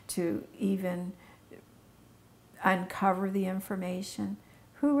draining to even uncover the information.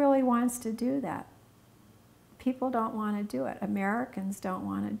 Who really wants to do that? People don't want to do it. Americans don't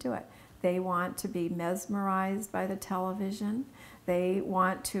want to do it. They want to be mesmerized by the television. They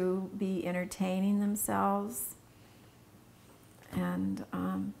want to be entertaining themselves. And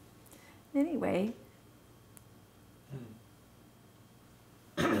anyway,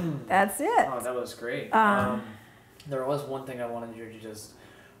 that's it. Oh, that was great. There was one thing I wanted you to just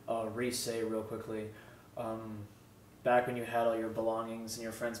re-say real quickly. Back when you had all your belongings in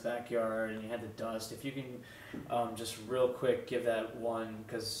your friend's backyard and you had the dust, if you can just real quick give that one,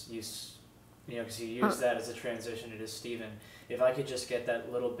 because you used that as a transition into Stephen. If I could just get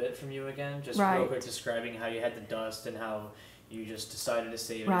that little bit from you again, just real quick describing how you had the dust and how you just decided to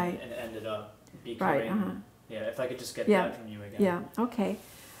save it and ended up becoming, yeah, if I could just get that from you again. Yeah, okay.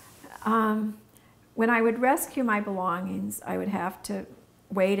 When I would rescue my belongings, I would have to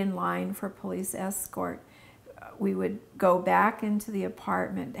wait in line for police escort. We would go back into the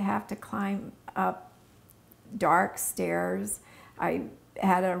apartment, have to climb up dark stairs. I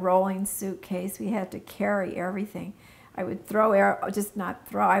had a rolling suitcase. We had to carry everything. I would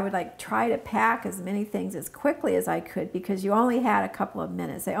I would like try to pack as many things as quickly as I could, because you only had a couple of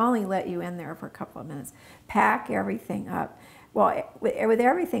minutes. They only let you in there for a couple of minutes. Pack everything up. Well, with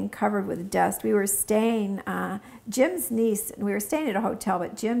everything covered with dust, we were staying, Jim's niece, we were staying at a hotel,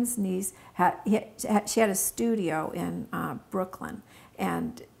 but Jim's niece, she had a studio in Brooklyn,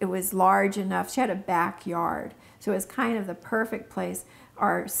 and it was large enough. She had a backyard, so it was kind of the perfect place,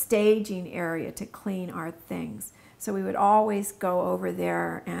 our staging area, to clean our things. So we would always go over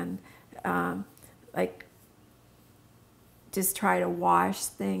there and like just try to wash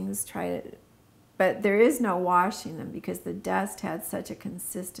things, but there is no washing them because the dust had such a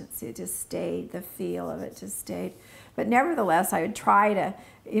consistency. It just stayed, the feel of it just stayed. But nevertheless, I would try to,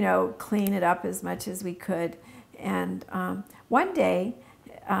 clean it up as much as we could. And one day,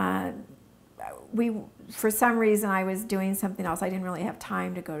 for some reason, I was doing something else. I didn't really have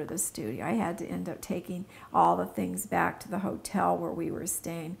time to go to the studio. I had to end up taking all the things back to the hotel where we were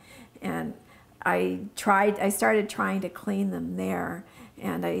staying. And I started trying to clean them there.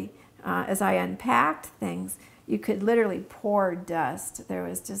 And as I unpacked things, you could literally pour dust. There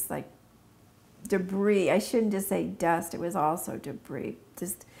was just like debris. I shouldn't just say dust, it was also debris.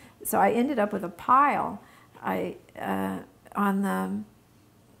 So I ended up with a pile on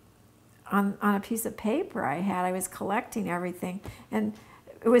a piece of paper I had. I was collecting everything, and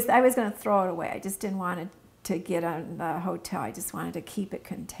I was going to throw it away. I just didn't want to get on the hotel. I just wanted to keep it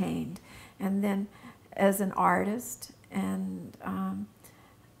contained. And then as an artist, and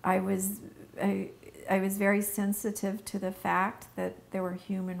I was very sensitive to the fact that there were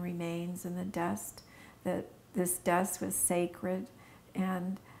human remains in the dust, that this dust was sacred,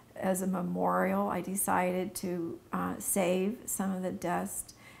 and as a memorial, I decided to save some of the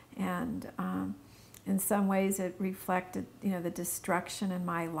dust, and in some ways it reflected, the destruction in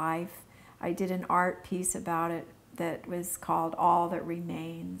my life. I did an art piece about it that was called "All That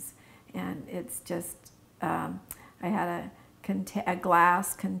Remains," and it's just I had a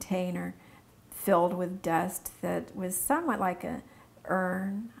glass container filled with dust that was somewhat like an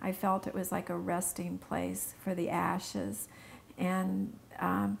urn. I felt it was like a resting place for the ashes. And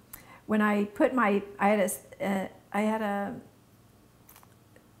when I put I had a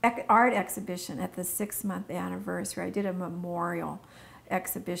art exhibition at the 6-month anniversary. I did a memorial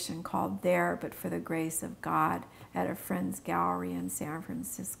exhibition called "There But for the Grace of God" at a friend's gallery in San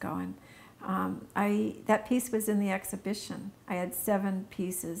Francisco. And that piece was in the exhibition. I had 7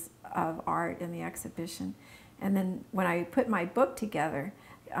 pieces of art in the exhibition. And then when I put my book together,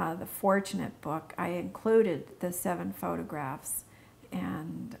 the Fortunate book, I included the 7 photographs.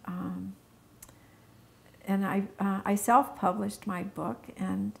 And I self-published my book,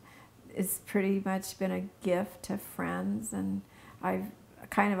 and it's pretty much been a gift to friends. And I've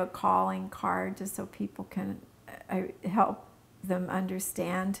kind of a calling card just so people can help them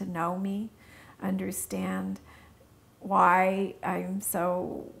understand, to know me, understand why I'm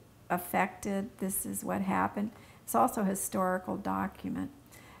so affected. This is what happened. It's also a historical document.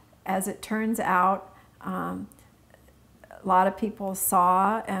 As it turns out, a lot of people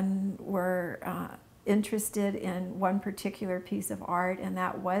saw and were interested in one particular piece of art, and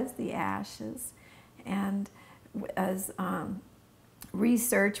that was the ashes. And as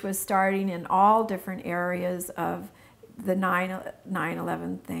research was starting in all different areas of the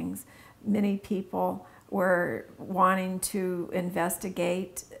 9/11 things. Many people were wanting to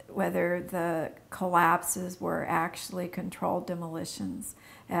investigate whether the collapses were actually controlled demolitions,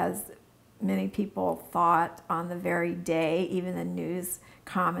 as many people thought on the very day. Even the news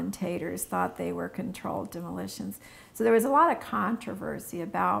commentators thought they were controlled demolitions. So there was a lot of controversy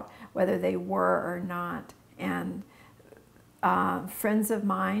about whether they were or not. And friends of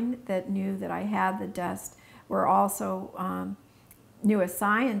mine that knew that I had the dust were also knew a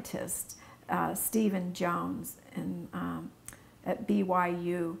scientist, Stephen Jones, at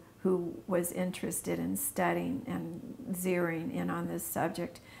BYU, who was interested in studying and zeroing in on this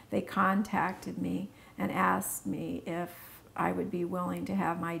subject. They contacted me and asked me if I would be willing to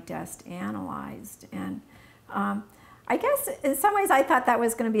have my dust analyzed. And I guess in some ways I thought that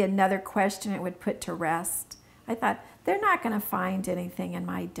was going to be another question it would put to rest. I thought, they're not going to find anything in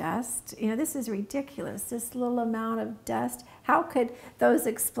my dust. You know, this is ridiculous, this little amount of dust. How could those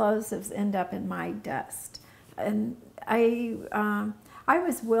explosives end up in my dust? And I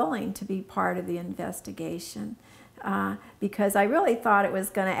was willing to be part of the investigation because I really thought it was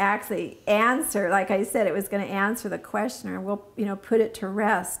going to actually answer, like I said, it was going to answer the question, or we'll, you know, put it to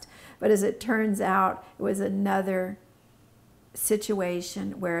rest. But as it turns out, it was another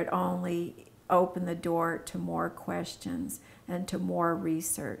situation where it only opened the door to more questions and to more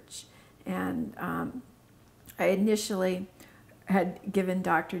research. And I initially had given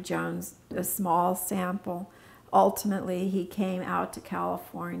Dr. Jones a small sample. Ultimately, he came out to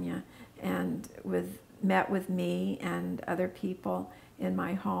California and met with me and other people in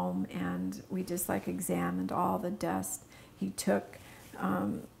my home, and we just like examined all the dust. He took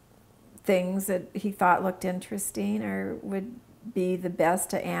things that he thought looked interesting or would be the best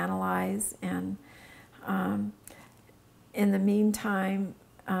to analyze. And in the meantime,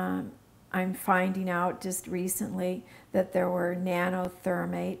 I'm finding out just recently that there were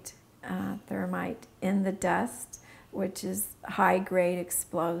nanothermite thermite in the dust, which is high-grade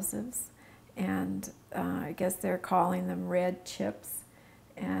explosives, and I guess they're calling them red chips.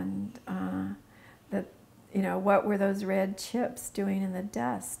 And that, you know, what were those red chips doing in the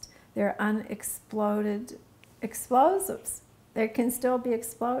dust? They're unexploded explosives. They can still be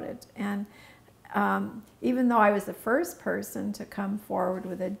exploded. And even though I was the first person to come forward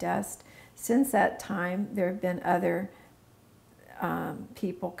with a dust, since that time there have been other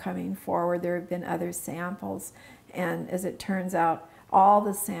people coming forward. There have been other samples, and as it turns out, all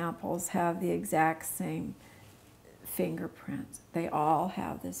the samples have the exact same fingerprint. They all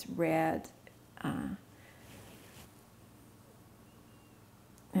have this red.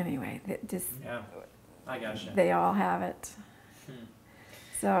 Anyway, yeah, I gotcha. They all have it.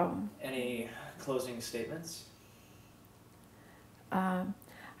 So. Any closing statements?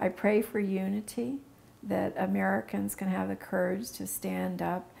 I pray for unity, that Americans can have the courage to stand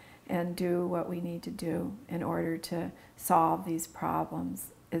up and do what we need to do in order to solve these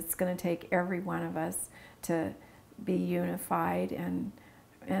problems. It's going to take every one of us to be unified, and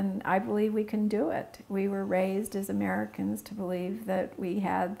I believe we can do it. We were raised as Americans to believe that we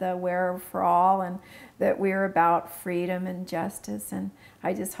had the wherewithal and that we're about freedom and justice, and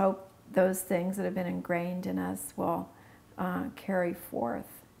I just hope those things that have been ingrained in us will carry forth.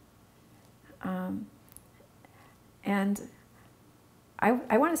 And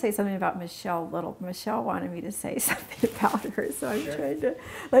I want to say something about Michelle Little. Michelle wanted me to say something about her, so I'm trying to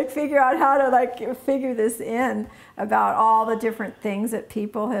figure out how to figure this in about all the different things that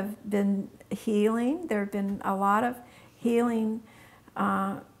people have been healing. There have been a lot of healing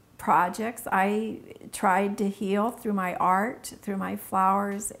projects. I tried to heal through my art, through my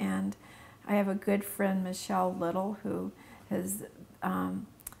flowers, and I have a good friend, Michelle Little, who has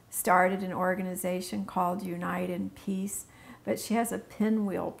started an organization called United Peace. But she has a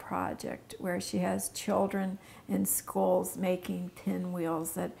pinwheel project where she has children in schools making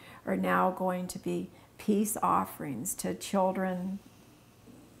pinwheels that are now going to be peace offerings to children.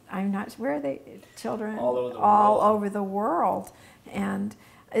 I'm not sure, where are they? Children all over the world. And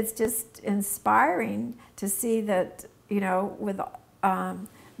it's just inspiring to see that, you know, with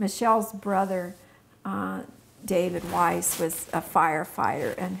Michelle's brother, David Weiss, was a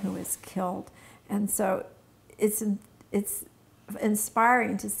firefighter and who was killed. And so it's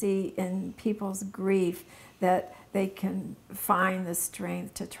inspiring to see in people's grief that they can find the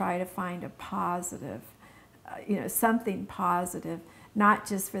strength to try to find a positive, you know, something positive, not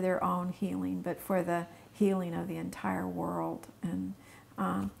just for their own healing, but for the healing of the entire world. And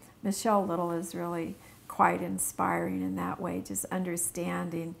Michelle Little is really quite inspiring in that way, just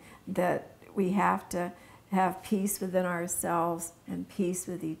understanding that we have to have peace within ourselves and peace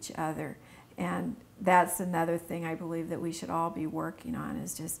with each other. And that's another thing I believe that we should all be working on,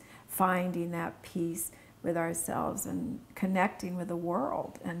 is just finding that peace with ourselves and connecting with the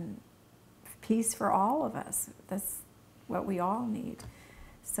world, and peace for all of us. That's what we all need.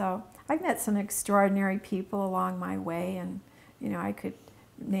 So I've met some extraordinary people along my way, and I could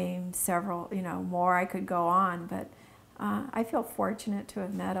name several, more. I could go on, but I feel fortunate to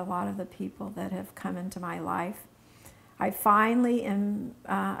have met a lot of the people that have come into my life. I finally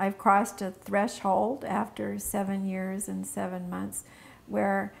I've crossed a threshold after 7 years and 7 months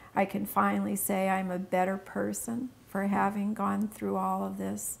where I can finally say I'm a better person for having gone through all of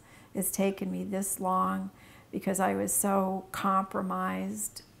this. It's taken me this long because I was so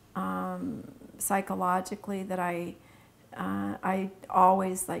compromised psychologically that I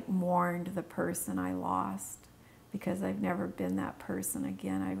always mourned the person I lost, because I've never been that person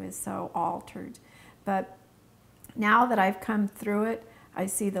again. I was so altered. But now that I've come through it, I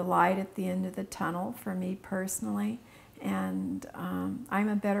see the light at the end of the tunnel for me personally, and I'm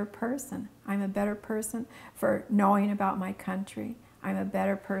a better person. I'm a better person for knowing about my country. I'm a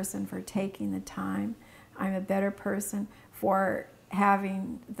better person for taking the time. I'm a better person for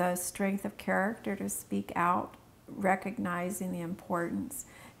having the strength of character to speak out, recognizing the importance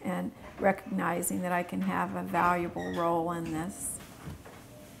and recognizing that I can have a valuable role in this.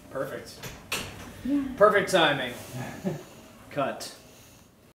 Perfect. Yeah. Perfect timing. Cut.